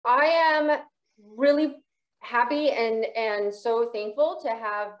I am really happy and so thankful to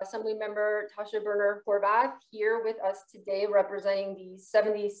have Assemblymember Tasha Boerner Horvath here with us today, representing the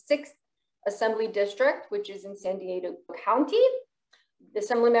 76th Assembly District, which is in San Diego County.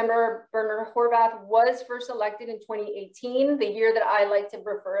 Assemblymember Boerner Horvath was first elected in 2018, the year that I like to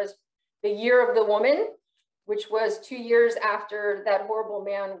refer as the year of the woman, which was 2 years after that horrible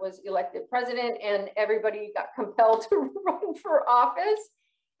man was elected president and everybody got compelled to run for office.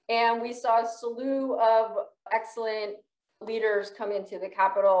 And we saw a slew of excellent leaders come into the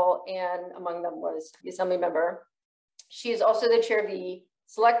Capitol, and among them was the Assembly member. She is also the chair of the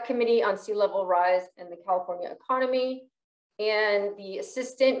Select Committee on Sea Level Rise and the California Economy, and the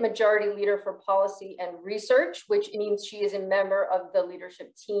Assistant Majority Leader for Policy and Research, which means she is a member of the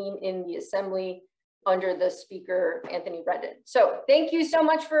leadership team in the Assembly under the Speaker, Anthony Brendan. So thank you so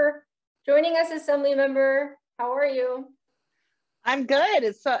much for joining us, Assembly member. How are you? I'm good.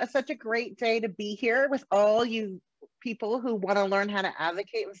 It's such a great day to be here with all you people who want to learn how to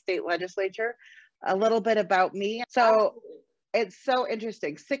advocate in the state legislature. A little bit about me. So Absolutely. It's so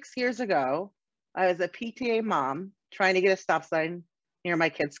interesting. 6 years ago, I was a PTA mom trying to get a stop sign near my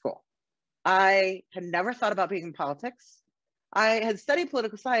kid's school. I had never thought about being in politics. I had studied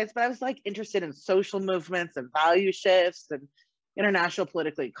political science, but I was like interested in social movements and value shifts and international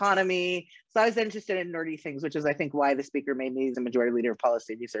political economy. So I was interested in nerdy things, which is, I think, why the speaker made me the majority leader of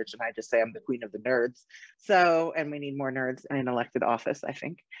policy research. And I just say I'm the queen of the nerds. So, and we need more nerds in an elected office, I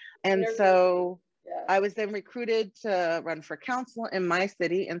think. And so I was then recruited to run for council in my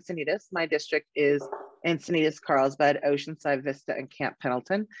city, Encinitas. My district is Encinitas, Carlsbad, Oceanside Vista, and Camp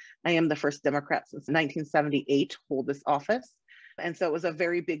Pendleton. I am the first Democrat since 1978 to hold this office. And so it was a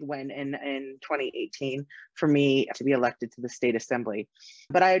very big win in 2018 for me to be elected to the state assembly.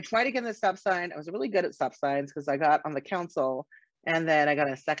 But I had tried to get the stop sign. I was really good at stop signs because I got on the council and then I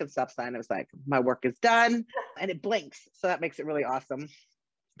got a second stop sign. It was like, my work is done, and it blinks. So that makes it really awesome.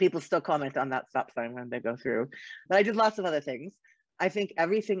 People still comment on that stop sign when they go through. But I did lots of other things. I think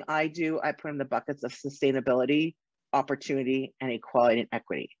everything I do, I put in the buckets of sustainability, opportunity, and equality and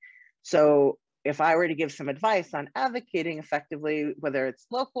equity. So if I were to give some advice on advocating effectively, whether it's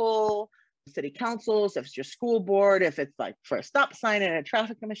local city councils, if it's your school board, if it's like for a stop sign and a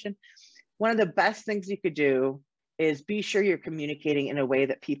traffic commission, one of the best things you could do is be sure you're communicating in a way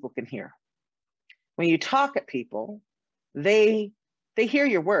that people can hear. When you talk at people, they hear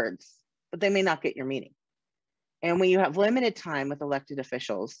your words, but they may not get your meaning. And when you have limited time with elected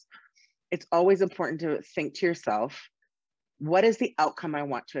officials, it's always important to think to yourself, what is the outcome I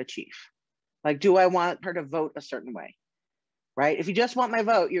want to achieve? Like, do I want her to vote a certain way, right? If you just want my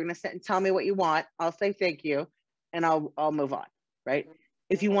vote, you're gonna sit and tell me what you want. I'll say thank you, and I'll move on, right?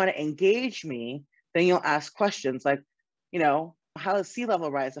 If you wanna engage me, then you'll ask questions like, how does sea level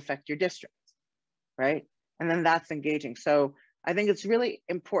rise affect your district, right? And then that's engaging. So I think it's really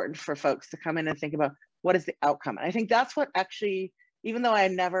important for folks to come in and think about what is the outcome. And I think that's what actually, even though I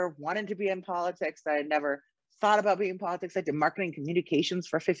never wanted to be in politics, I never thought about being in politics, I did marketing communications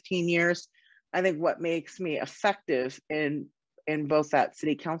for 15 years. I think what makes me effective in both that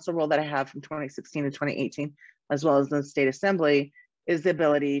city council role that I have from 2016 to 2018, as well as the state assembly, is the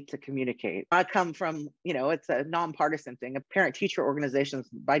ability to communicate. I come from, it's a nonpartisan thing. A parent-teacher organization is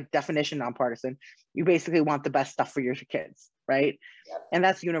by definition nonpartisan. You basically want the best stuff for your kids, right? Yep. And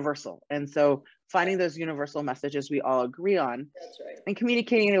that's universal. And so finding those universal messages we all agree on, that's right, and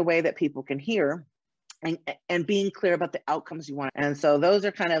communicating in a way that people can hear, and being clear about the outcomes you want. And so those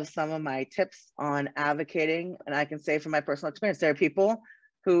are kind of some of my tips on advocating. And I can say from my personal experience, there are people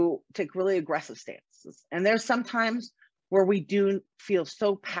who take really aggressive stances. And there's sometimes where we do feel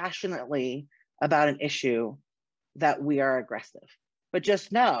so passionately about an issue that we are aggressive. But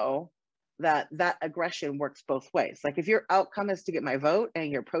just know that that aggression works both ways. Like if your outcome is to get my vote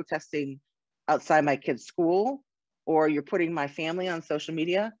and you're protesting outside my kid's school, or you're putting my family on social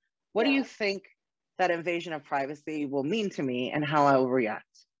media, what do you think that invasion of privacy will mean to me and how I will react,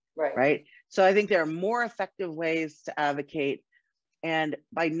 right? So I think there are more effective ways to advocate. And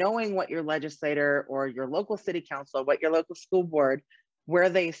by knowing what your legislator or your local city council, what your local school board, where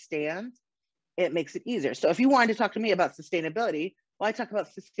they stand, it makes it easier. So if you wanted to talk to me about sustainability, well, I talk about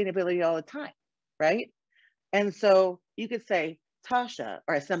sustainability all the time, right? And so you could say, Tasha,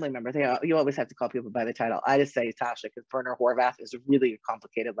 or assembly member, you always have to call people by the title. I just say Tasha because Boerner Horvath is a really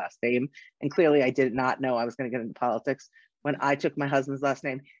complicated last name. And clearly I did not know I was going to get into politics. When I took my husband's last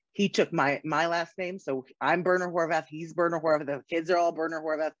name, he took my last name. So I'm Boerner Horvath, he's Boerner Horvath, the kids are all Boerner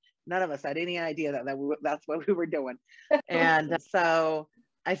Horvath. None of us had any idea that's what we were doing. And so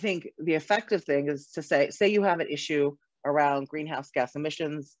I think the effective thing is to say you have an issue around greenhouse gas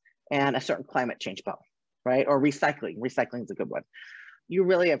emissions and a certain climate change bill, right? Or recycling. Recycling is a good one. You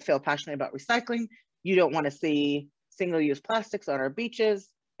really feel passionate about recycling. You don't want to see single-use plastics on our beaches,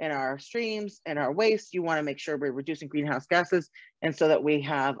 in our streams, and our waste. You want to make sure we're reducing greenhouse gases, and so that we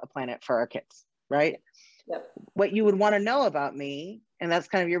have a planet for our kids, right? Yep. What you would want to know about me, and that's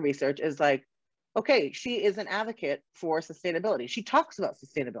kind of your research, is like, okay, she is an advocate for sustainability. She talks about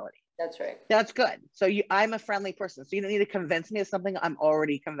sustainability. That's right. That's good. So I'm a friendly person. So you don't need to convince me of something I'm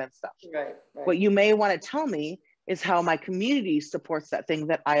already convinced of. Right. What you may want to tell me is how my community supports that thing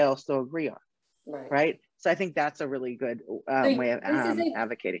that I also agree on. Right. So I think that's a really good way of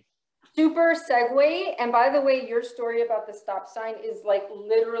advocating. Super segue. And by the way, your story about the stop sign is like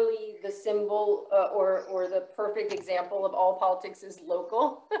literally the symbol or the perfect example of all politics is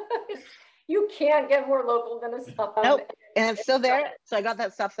local. You can't get more local than a stop sign. Nope. And it's still there. So I got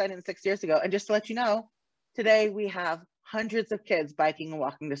that stop sign in 6 years ago. And just to let you know, today we have hundreds of kids biking and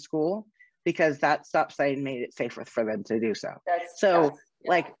walking to school because that stop sign made it safer for them to do so.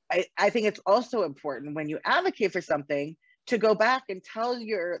 Like, I think it's also important when you advocate for something to go back and tell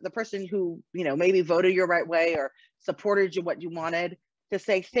the person who, you know, maybe voted your right way or supported you what you wanted, to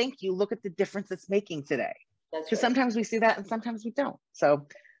say, thank you, look at the difference it's making today. Because sometimes we see that and sometimes we don't. So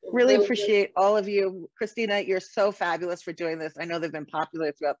really appreciate all of you. Kristina, you're so fabulous for doing this. I know they've been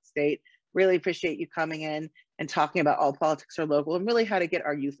popular throughout the state. Really appreciate you coming in and talking about all politics are local and really how to get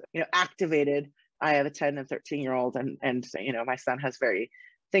our youth, you know, activated. I have a 10 and 13-year-old and you know, my son has I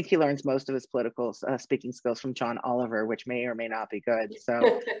think he learns most of his political speaking skills from John Oliver, which may or may not be good.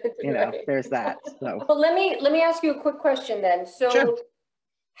 So, you know, there's that. So. Well, let me ask you a quick question then. So sure.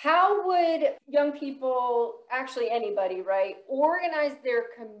 How would young people, actually anybody, right, organize their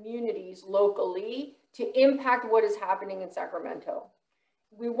communities locally to impact what is happening in Sacramento?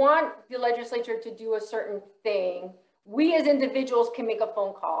 We want the legislature to do a certain thing. We as individuals can make a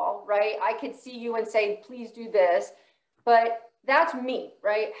phone call, right? I could see you and say, please do this, but that's me,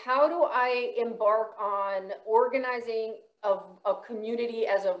 right? How do I embark on organizing a community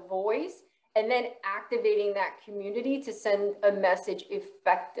as a voice and then activating that community to send a message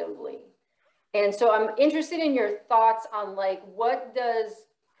effectively? And so I'm interested in your thoughts on like, what does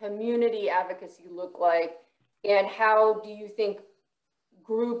community advocacy look like? And how do you think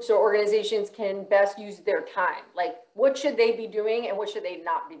groups or organizations can best use their time? Like, what should they be doing and what should they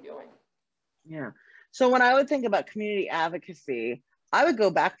not be doing? Yeah. So when I would think about community advocacy, I would go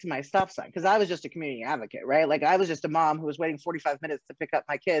back to my stop sign because I was just a community advocate, right? Like I was just a mom who was waiting 45 minutes to pick up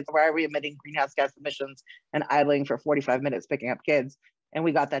my kids. Why are we emitting greenhouse gas emissions and idling for 45 minutes picking up kids? And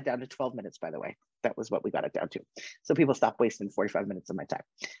we got that down to 12 minutes, by the way. That was what we got it down to. So people stopped wasting 45 minutes of my time.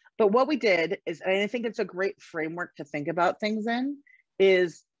 But what we did is, and I think it's a great framework to think about things in,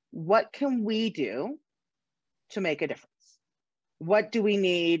 is what can we do to make a difference? What do we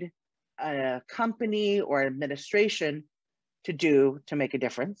need a company or administration to do to make a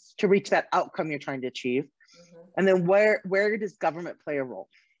difference, to reach that outcome you're trying to achieve? Mm-hmm. And then where does government play a role?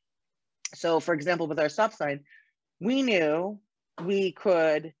 So for example, with our stop sign, we knew we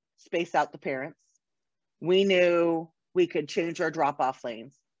could space out the parents. We knew we could change our drop-off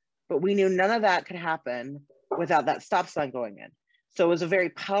lanes, but we knew none of that could happen without that stop sign going in. So it was a very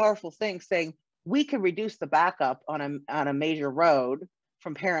powerful thing saying we could reduce the backup on a major road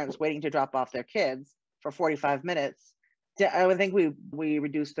from parents waiting to drop off their kids for 45 minutes. I think we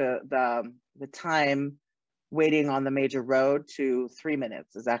reduced the time waiting on the major road to 3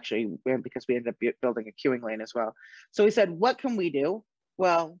 minutes, is actually because we ended up building a queuing lane as well. So we said, what can we do?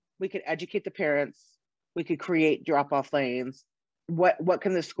 Well, we could educate the parents. We could create drop-off lanes. What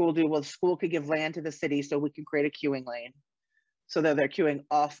can the school do? Well, the school could give land to the city so we can create a queuing lane so that they're queuing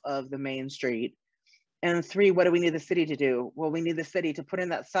off of the main street. And 3, what do we need the city to do? Well, we need the city to put in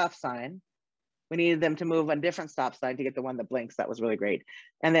that stop sign. We needed them to move on a different stop sign to get the one that blinks. That was really great.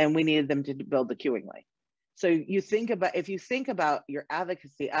 And then we needed them to build the queuing lane. So if you think about your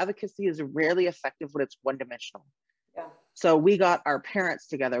advocacy is rarely effective when it's one-dimensional. Yeah. So we got our parents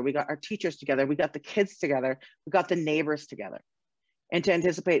together, we got our teachers together, we got the kids together, we got the neighbors together. And to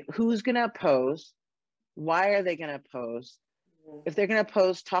anticipate who's gonna oppose, why are they gonna oppose? If they're going to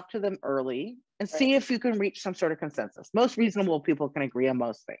oppose, talk to them early and see if you can reach some sort of consensus. Most reasonable people can agree on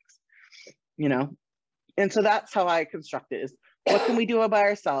most things, you know? And so that's how I construct it, is what can we do by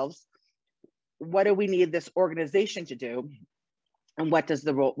ourselves? What do we need this organization to do? And what's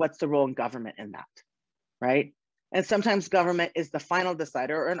the role in government in that, right? And sometimes government is the final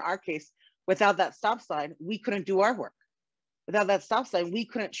decider, or in our case, without that stop sign, we couldn't do our work. Without that stop sign, we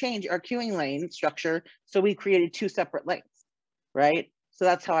couldn't change our queuing lane structure. So we created 2 separate lanes. Right? So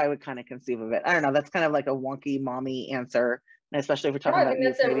that's how I would kind of conceive of it. I don't know. That's kind of like a wonky mommy answer. And especially if we're talking about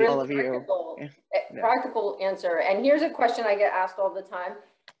youth, maybe all of you. Practical answer. And here's a question I get asked all the time.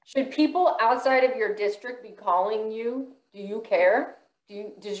 Should people outside of your district be calling you? Do you care?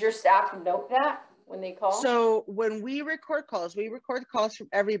 Does your staff note that when they call? So when we record calls from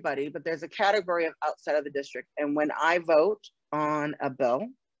everybody, but there's a category of outside of the district. And when I vote on a bill,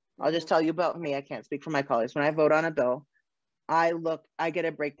 I'll just tell you about me. I can't speak for my colleagues. When I vote on a bill, I get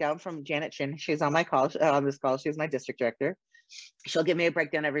a breakdown from Janet Chin. She's on my call, on this call. She's my district director. She'll give me a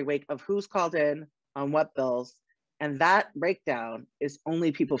breakdown every week of who's called in on what bills. And that breakdown is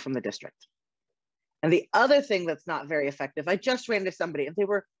only people from the district. And the other thing that's not very effective, I just ran into somebody and they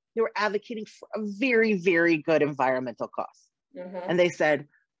were advocating for a very, very good environmental cause. And they said,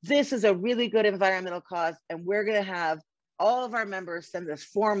 this is a really good environmental cause. And we're going to have all of our members send this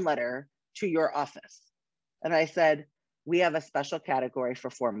form letter to your office. And I said, we have a special category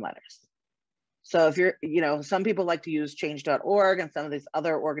for form letters. So if you're, some people like to use change.org and some of these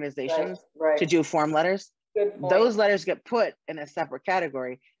other organizations to do form letters. Those letters get put in a separate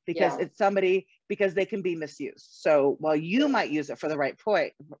category because it's because they can be misused. So while you might use it for the right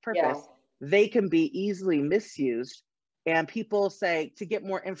purpose, they can be easily misused. And people say, to get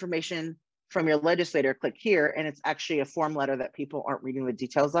more information from your legislator, click here. And it's actually a form letter that people aren't reading the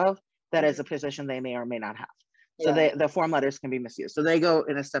details of. That is a position they may or may not have. So the form letters can be misused. So they go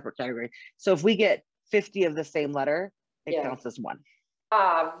in a separate category. So if we get 50 of the same letter, it counts as one.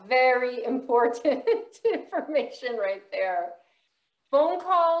 Very important information right there. Phone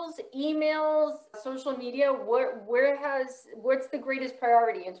calls, emails, social media, what's the greatest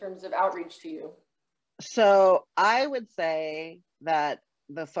priority in terms of outreach to you? So I would say that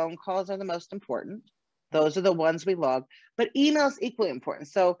the phone calls are the most important. Those are the ones we log, but email is equally important.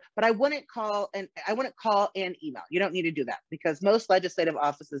 So, but I wouldn't call and email. You don't need to do that because most legislative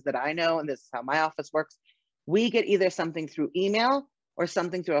offices that I know, and this is how my office works, we get either something through email or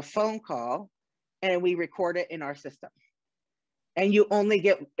something through a phone call, and we record it in our system. And you only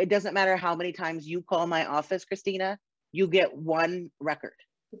get, it doesn't matter how many times you call my office, Kristina, you get one record,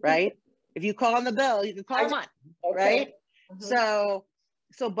 right? If you call on the bill, you can call them on, right?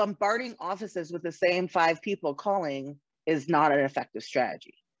 So bombarding offices with the same 5 people calling is not an effective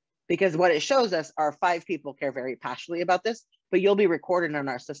strategy because what it shows us are 5 people care very passionately about this, but you'll be recorded in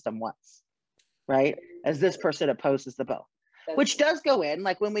our system once, right? As this person opposes the bill, which does go in,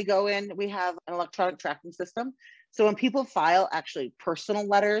 like when we go in, we have an electronic tracking system. So when people file actually personal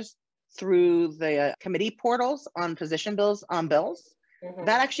letters through the committee portals on position bills,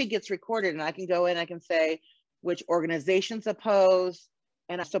 that actually gets recorded. And I can go in, I can say which organizations oppose,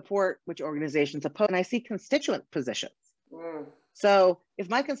 and I support which organizations oppose, and I see constituent positions. So if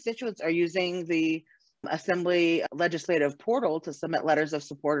my constituents are using the Assembly legislative portal to submit letters of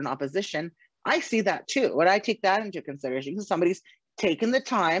support and opposition, I see that too. And I take that into consideration because somebody's taken the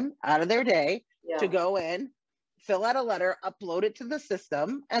time out of their day to go in, fill out a letter, upload it to the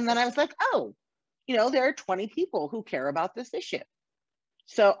system. And then I was like, oh, there are 20 people who care about this issue.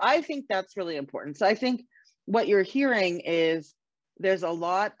 So I think that's really important. So I think what you're hearing is there's a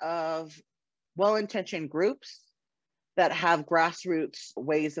lot of well-intentioned groups that have grassroots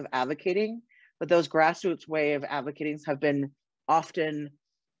ways of advocating, but those grassroots way of advocating have been often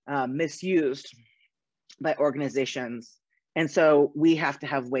misused by organizations. And so we have to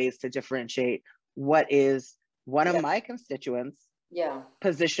have ways to differentiate what is one of my constituents'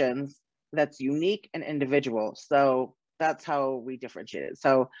 positions that's unique and individual. So that's how we differentiate it.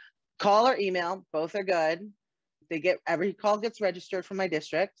 So call or email, both are good. Every call gets registered from my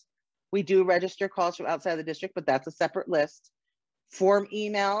district. We do register calls from outside the district, but that's a separate list. Form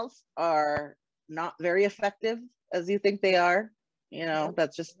emails are not very effective as you think they are.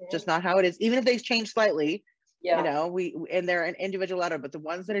 That's just not how it is. Even if they change slightly, and they're an individual letter, but the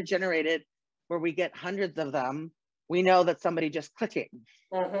ones that are generated where we get hundreds of them, we know that somebody just clicking,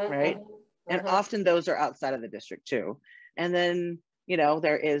 right? And often those are outside of the district too. And then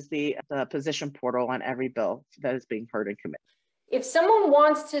there is the position portal on every bill that is being heard in committee. If someone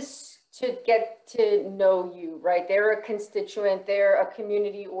wants to get to know you, right? They're a constituent, they're a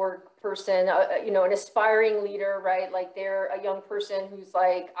community org person, an aspiring leader, right? Like they're a young person who's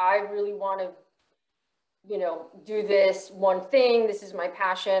like, I really want to, do this one thing. This is my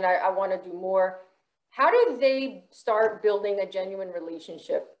passion. I want to do more. How do they start building a genuine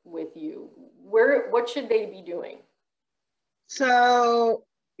relationship with you? What should they be doing? So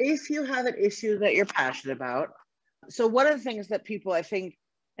if you have an issue that you're passionate about, so one of the things that people, I think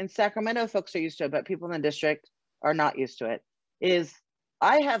in Sacramento, folks are used to it, but people in the district are not used to it, is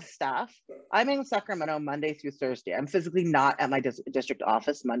I have staff. I'm in Sacramento Monday through Thursday. I'm physically not at my district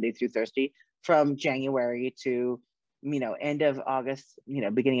office Monday through Thursday from January to, end of August,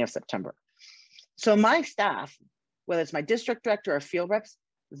 beginning of September. So my staff, whether it's my district director or field reps,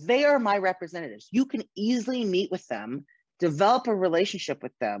 they are my representatives. You can easily meet with them, develop a relationship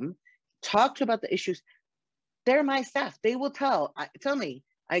with them, talk to about the issues. They're my staff. They will tell me.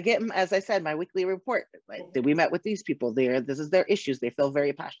 I get, as I said, my weekly report. Like, we met with these people there. This is their issues. They feel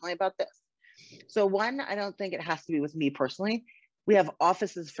very passionately about this. So one, I don't think it has to be with me personally. We have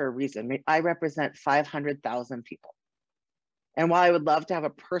offices for a reason. I represent 500,000 people. And while I would love to have a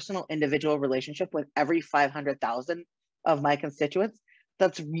personal individual relationship with every 500,000 of my constituents,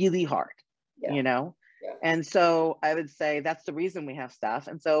 that's really hard, Yeah. And so I would say that's the reason we have staff.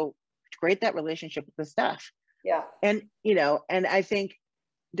 And so create that relationship with the staff. Yeah. And, and I think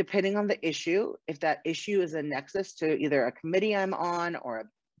depending on the issue, if that issue is a nexus to either a committee I'm on or a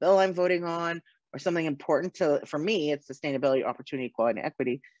bill I'm voting on or something important for me, it's sustainability, opportunity, equality, and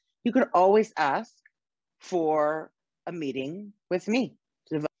equity, you could always ask for a meeting with me.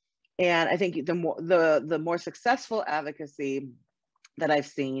 And I think the more successful advocacy that I've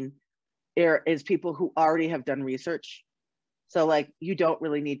seen is people who already have done research. So like, you don't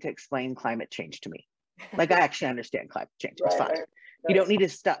really need to explain climate change to me. Like, I actually understand climate change. It's fine. Right. You don't need to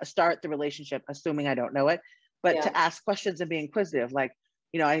start the relationship assuming I don't know it, but to ask questions and be inquisitive. Like,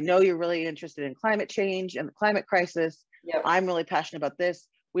 I know you're really interested in climate change and the climate crisis. Yep. I'm really passionate about this.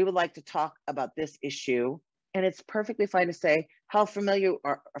 We would like to talk about this issue. And it's perfectly fine to say, how familiar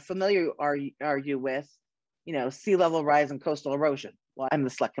are you with, sea level rise and coastal erosion? Well, I'm the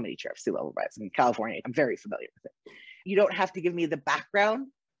select committee chair of sea level rise in California. I'm very familiar with it. You don't have to give me the background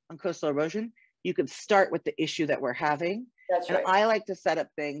on coastal erosion. You could start with the issue that we're having. That's right. And I like to set up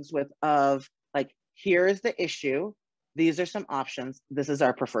things like, here's the issue. These are some options. This is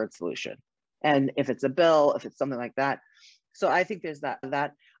our preferred solution. And if it's a bill, if it's something like that. So I think there's that.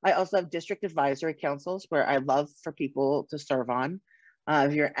 I also have district advisory councils where I love for people to serve on.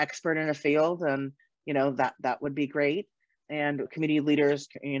 If you're an expert in a field, and that would be great. And community leaders,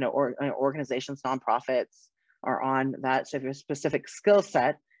 or organizations, nonprofits are on that. So if you have a specific skill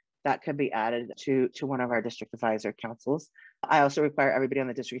set, that could be added to one of our district advisory councils. I also require everybody on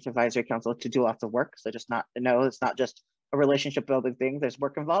the district advisory council to do lots of work. So it's not just a relationship building thing. There's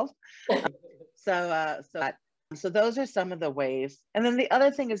work involved. So those are some of the ways. And then the other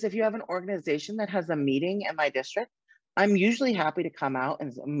thing is, if you have an organization that has a meeting in my district, I'm usually happy to come out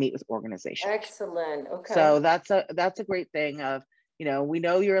and meet with organizations. Excellent. Okay. So that's a great thing of, we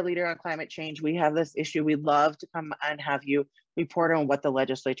know you're a leader on climate change. We have this issue. We'd love to come and have you report on what the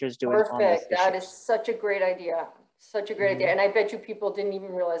legislature is doing. Perfect. On this issue. That is such a great idea. Such a great idea. And I bet you people didn't even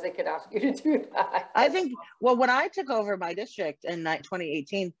realize they could ask you to do that. I think, well, when I took over my district in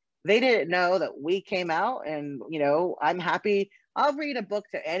 2018, they didn't know that we came out, and, I'm happy. I'll read a book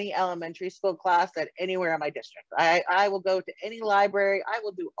to any elementary school class at anywhere in my district. I will go to any library. I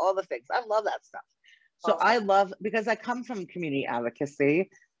will do all the things. I love that stuff. So awesome. I love, because I come from community advocacy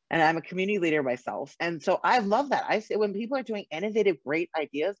and I'm a community leader myself. And so I love that. I say, when people are doing innovative, great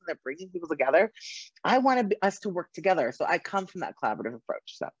ideas and they're bringing people together, I want us to work together. So I come from that collaborative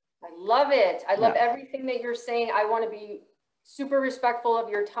approach. So I love it. I love everything that you're saying. I want to be super respectful of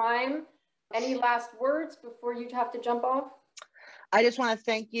your time. Any last words before you have to jump off? I just want to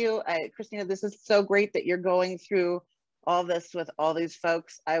thank you. Kristina, this is so great that you're going through all this with all these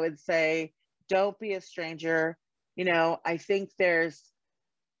folks. I would say, don't be a stranger. I think there's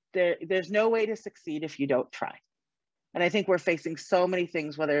no way to succeed if you don't try. And I think we're facing so many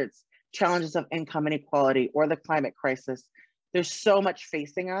things, whether it's challenges of income inequality or the climate crisis. There's so much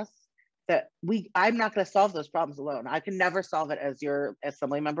facing us that I'm not going to solve those problems alone. I can never solve it as your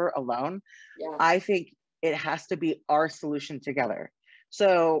assembly member alone. Yeah. I think it has to be our solution together.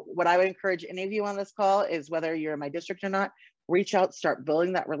 So what I would encourage any of you on this call is, whether you're in my district or not, reach out, start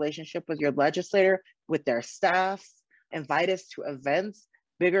building that relationship with your legislator, with their staff, invite us to events,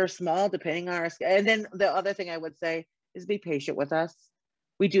 big or small, depending on our schedule. And then the other thing I would say is, be patient with us.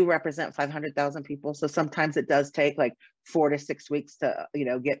 We do represent 500,000 people. So sometimes it does take like 4 to 6 weeks to,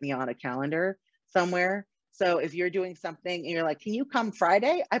 get me on a calendar somewhere. So if you're doing something and you're like, can you come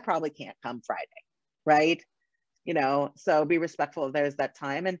Friday? I probably can't come Friday, right? So be respectful if there's that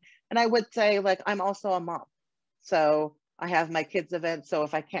time. And I would say, like, I'm also a mom. So I have my kids' event. So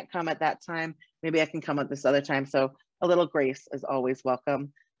if I can't come at that time, maybe I can come at this other time. So a little grace is always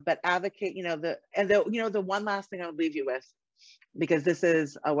welcome. But advocate, the one last thing I'll leave you with, because this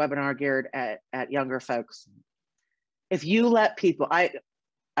is a webinar geared at younger folks. If you let people, I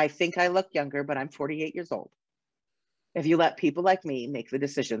think I look younger, but I'm 48 years old. If you let people like me make the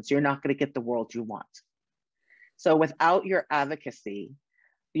decisions, you're not going to get the world you want. So without your advocacy,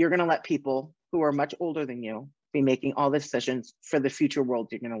 you're going to let people who are much older than you be making all the decisions for the future world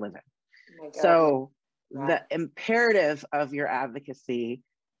you're going to live in. Oh, so the imperative of your advocacy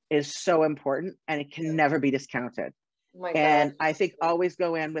is so important, and it can never be discounted. And I think always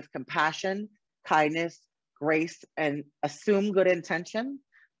go in with compassion, kindness, grace, and assume good intention.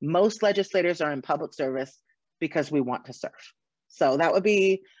 Most legislators are in public service because we want to serve. So that would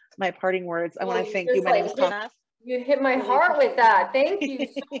be my parting words. I want to thank you. My name is Tasha. You hit my heart with that. Thank you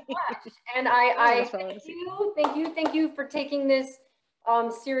so much. And I thank you for taking this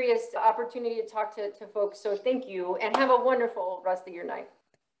serious opportunity to talk to folks. So thank you, and have a wonderful rest of your night.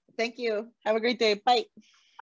 Thank you. Have a great day. Bye.